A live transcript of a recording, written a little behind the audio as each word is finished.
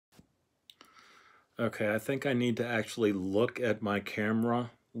Okay, I think I need to actually look at my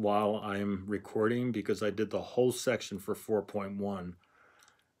camera while I'm recording because I did the whole section for 4.1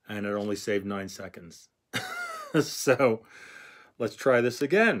 and it only saved 9 seconds. So let's try this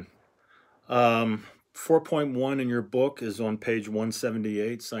again. 4.1 in your book is on page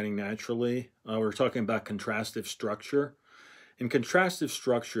 178, Signing Naturally. We're talking about contrastive structure. In contrastive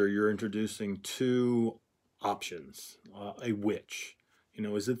structure, you're introducing two options, a which. You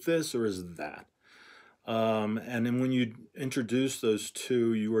know, is it this or is it that? And then when you introduce those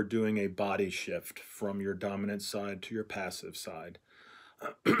two, you are doing a body shift from your dominant side to your passive side.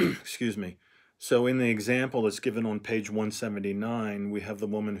 Excuse me. So in the example that's given on page 179, we have the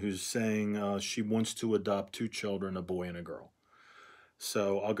woman who's saying she wants to adopt 2 children, a boy and a girl.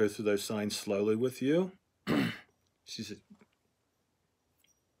 So I'll go through those signs slowly with you. She said,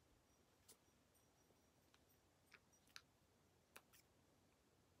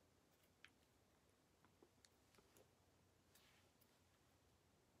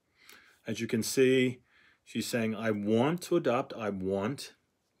 as you can see, she's saying, I want to adopt, I want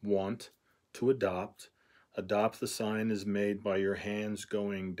to adopt. Adopt, the sign is made by your hands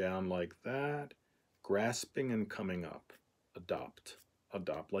going down like that, grasping and coming up. Adopt,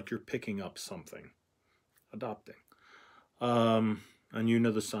 like you're picking up something. Adopting. And you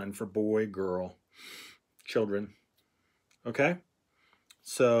know the sign for boy, girl, children. Okay?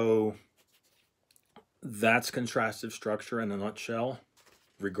 So that's contrastive structure in a nutshell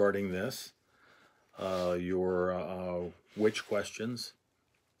regarding this. Your which questions.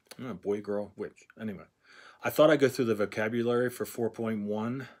 Boy, girl, which. Anyway, I thought I'd go through the vocabulary for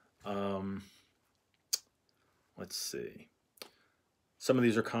 4.1. Let's see. Some of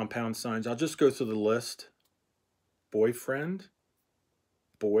these are compound signs. I'll just go through the list. Boyfriend,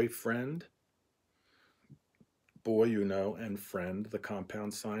 boyfriend, boy, you know, and friend, the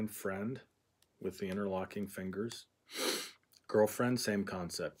compound sign friend with the interlocking fingers. Girlfriend, same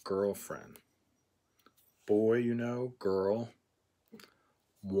concept, girlfriend. Boy, you know, girl.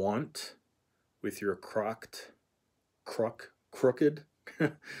 Want, with your crooked,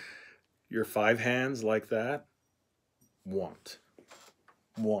 your 5 hands like that. Want,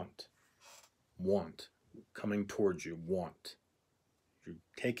 coming towards you, want. You're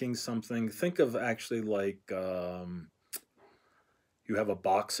taking something, think of actually like you have a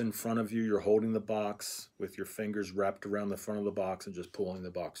box in front of you, you're holding the box with your fingers wrapped around the front of the box and just pulling the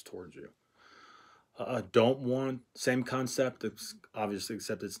box towards you. Don't want, same concept, it's obviously,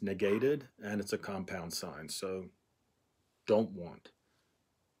 except it's negated and it's a compound sign. So don't want.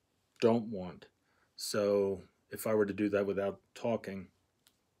 So if I were to do that without talking,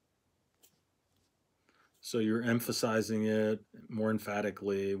 so you're emphasizing it more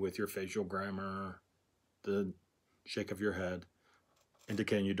emphatically with your facial grammar, the shake of your head,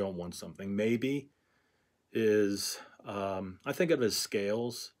 indicating you don't want something. Maybe is, I think of it as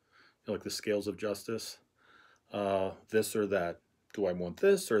scales, like the scales of justice. This or that. Do I want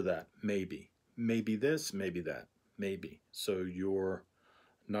this or that? Maybe. Maybe this, maybe that. Maybe. So you're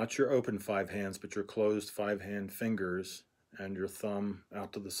not your open 5 hands, but your closed 5-hand fingers and your thumb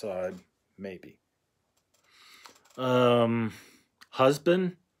out to the side. Maybe. Husband.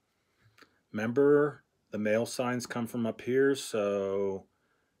 Remember, the male signs come from up here, so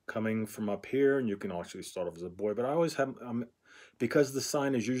coming from up here, and you can actually start off as a boy, but I always have, because the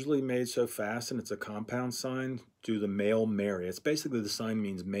sign is usually made so fast and it's a compound sign, do the male marry. It's basically, the sign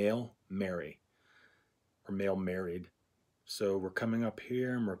means male marry or male married. So we're coming up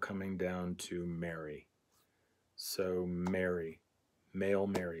here and we're coming down to marry. So marry, male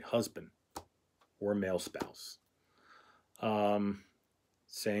marry, husband or male spouse.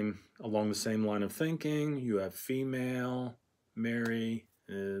 Same, along the same line of thinking, you have female marry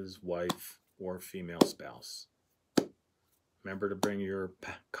is wife or female spouse. Remember to bring your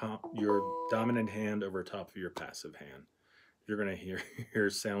dominant hand over top of your passive hand. You're going to hear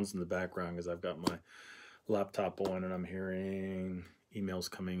sounds in the background because I've got my laptop on and I'm hearing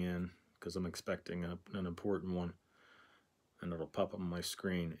emails coming in because I'm expecting an important one. And it'll pop up on my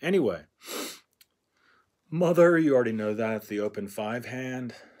screen. Anyway, mother, you already know that. The open 5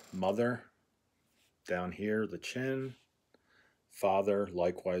 hand. Mother, down here, the chin. Father,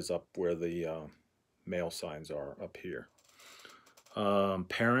 likewise up where the male signs are, up here.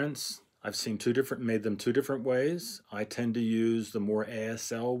 Parents, I've seen made them 2 different ways. I tend to use the more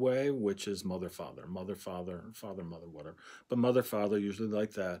ASL way, which is mother, father, mother, father, father, mother, whatever. But mother, father, usually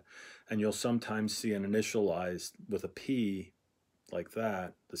like that. And you'll sometimes see an initialized with a P like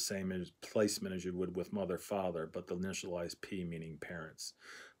that, the same as placement as you would with mother, father, but the initialized P meaning parents.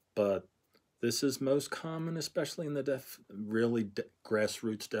 But this is most common, especially in the deaf, really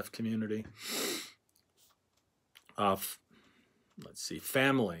grassroots deaf community. Let's see,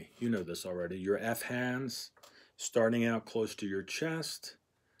 family. You know this already. Your F hands starting out close to your chest,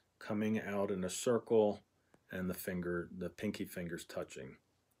 coming out in a circle, and the pinky fingers touching.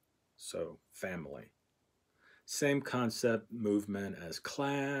 So family. Same concept, movement as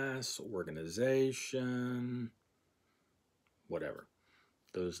class, organization, whatever.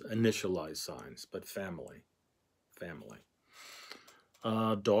 Those initialized signs, but family. Family.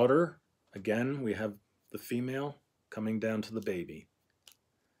 Daughter, again, we have the female coming down to the baby.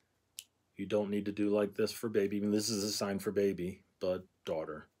 You don't need to do like this for baby. Even this is a sign for baby, but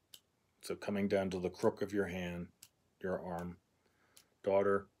daughter. So coming down to the crook of your hand, your arm.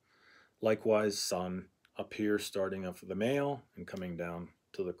 Daughter. Likewise, son. Up here, starting up for the male and coming down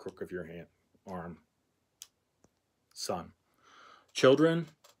to the crook of your hand, arm. Son. Children,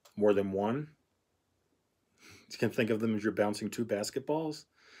 more than one. You can think of them as you're bouncing two basketballs.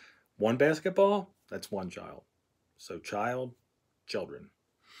 One basketball, that's one child. So child, children.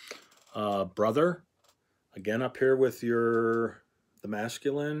 Brother, again up here with the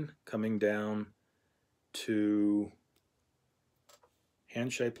masculine, coming down to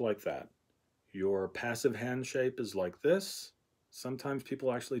hand shape like that. Your passive hand shape is like this. Sometimes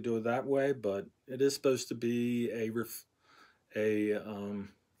people actually do it that way, but it is supposed to be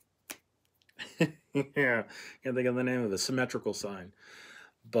yeah, can't think of the name of it, symmetrical sign.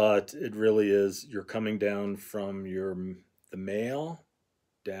 But it really is, you're coming down from the male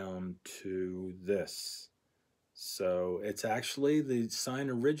down to this. So it's actually, the sign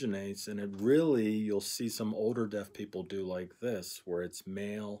originates, and it really, you'll see some older deaf people do like this, where it's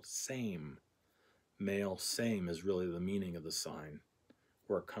male same. Male same is really the meaning of the sign,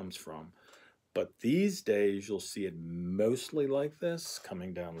 where it comes from. But these days, you'll see it mostly like this,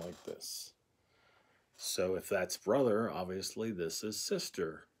 coming down like this. So if that's brother, obviously this is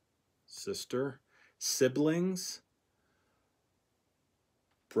sister. Sister, siblings,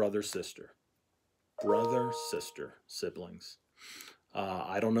 brother, sister. Brother, sister, siblings.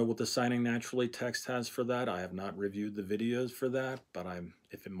 I don't know what the Signing Naturally text has for that. I have not reviewed the videos for that, but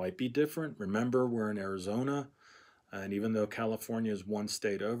if it might be different. Remember, we're in Arizona, and even though California is one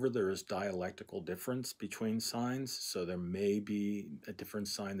state over, there is dialectical difference between signs, so there may be a different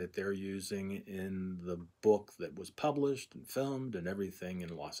sign that they're using in the book that was published and filmed and everything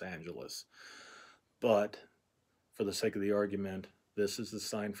in Los Angeles. But for the sake of the argument, this is the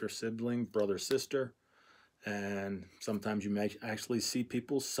sign for sibling, brother, sister, and sometimes you may actually see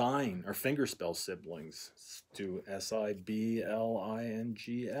people sign or fingerspell siblings to siblings,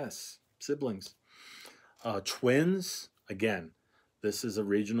 siblings. Twins, again, this is a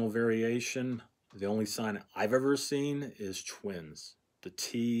regional variation. The only sign I've ever seen is twins. The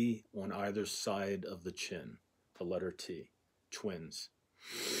T on either side of the chin, the letter T, twins.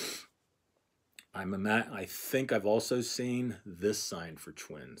 I think I've also seen this sign for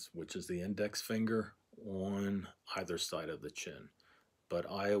twins, which is the index finger on either side of the chin. But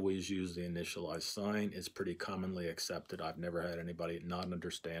I always use the initialized sign. It's pretty commonly accepted. I've never had anybody not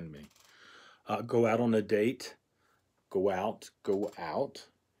understand me. Go out on a date. Go out.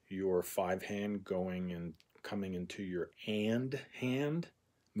 Your five hand going and coming into your and hand,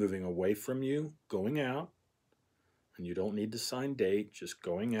 moving away from you, going out. And you don't need to sign date, just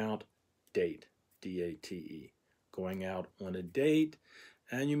going out, date, D-A-T-E. Going out on a date,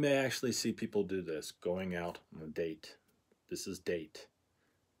 and you may actually see people do this, going out on a date. This is date.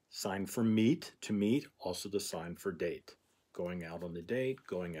 Sign for meet, to meet, also the sign for date. Going out on a date,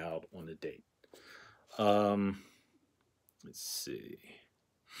 going out on a date. Let's see.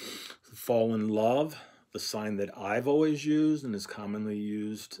 Fall in love, the sign that I've always used and is commonly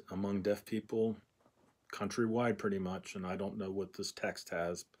used among deaf people countrywide pretty much, and I don't know what this text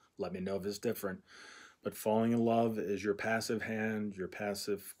has. Let me know if it's different. But falling in love is your passive hand, your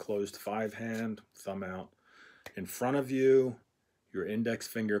passive closed five hand, thumb out. In front of you, your index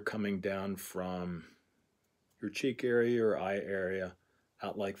finger coming down from your cheek area or eye area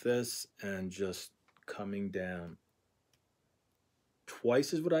out like this, and just coming down.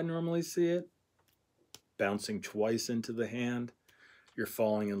 Twice is what I normally see it. Bouncing twice into the hand, you're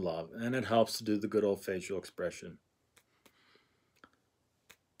falling in love. And it helps to do the good old facial expression.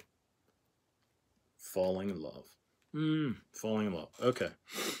 Falling in love. Falling in love. Okay.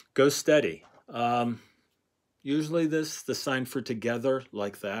 Go steady. Usually the sign for together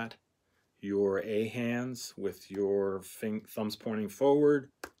like that. Your A hands with your thumbs pointing forward,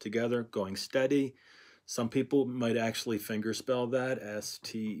 together, going steady. Some people might actually fingerspell that,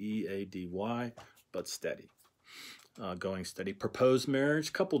 S-T-E-A-D-Y, but steady. Going steady. Proposed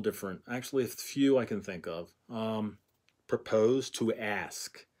marriage, couple different, actually a few I can think of. Propose, to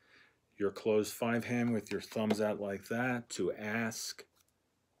ask. your closed 5 hand with your thumbs out like that to ask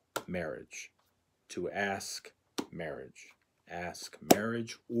marriage. To ask marriage. Ask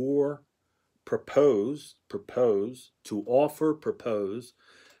marriage, or propose, to offer, propose,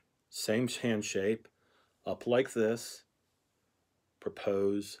 same hand shape, up like this,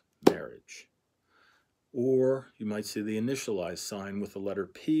 propose marriage. Or you might see the initialized sign with the letter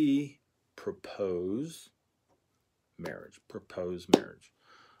P, propose marriage, propose marriage.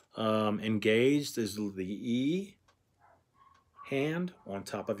 Engaged is the E hand on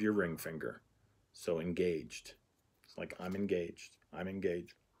top of your ring finger. So engaged. It's like I'm engaged. I'm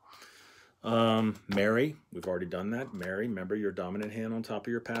engaged. Marry, we've already done that. Marry, remember your dominant hand on top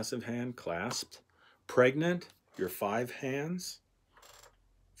of your passive hand, clasped. Pregnant, your 5 hands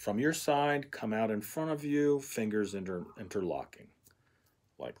from your side come out in front of you, fingers interlocking,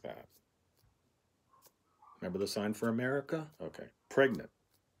 like that. Remember the sign for America? Okay. Pregnant,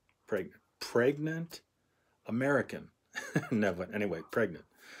 American. No, but anyway, pregnant.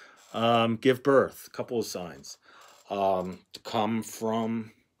 Give birth, couple of signs. To come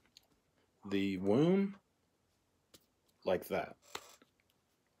from the womb, like that,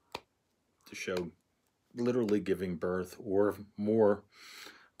 to show literally giving birth, or more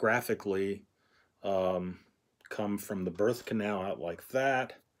graphically, come from the birth canal out like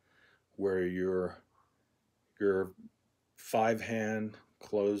that, where your 5 hand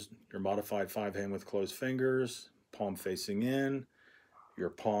closed, your modified 5 hand with closed fingers, palm facing in,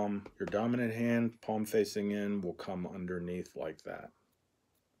 your dominant hand, palm facing in, will come underneath like that.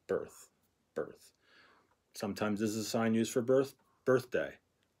 Birth. Sometimes this is a sign used for birthday.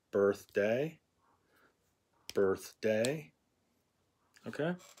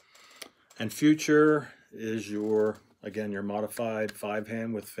 Okay? And future is again, your modified 5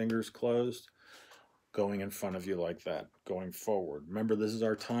 hand with fingers closed, going in front of you like that, going forward. Remember, this is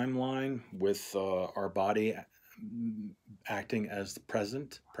our timeline with our body acting as the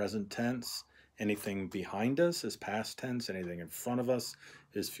present tense. Anything behind us is past tense. Anything in front of us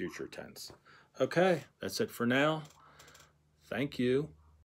is future tense. Okay, that's it for now. Thank you.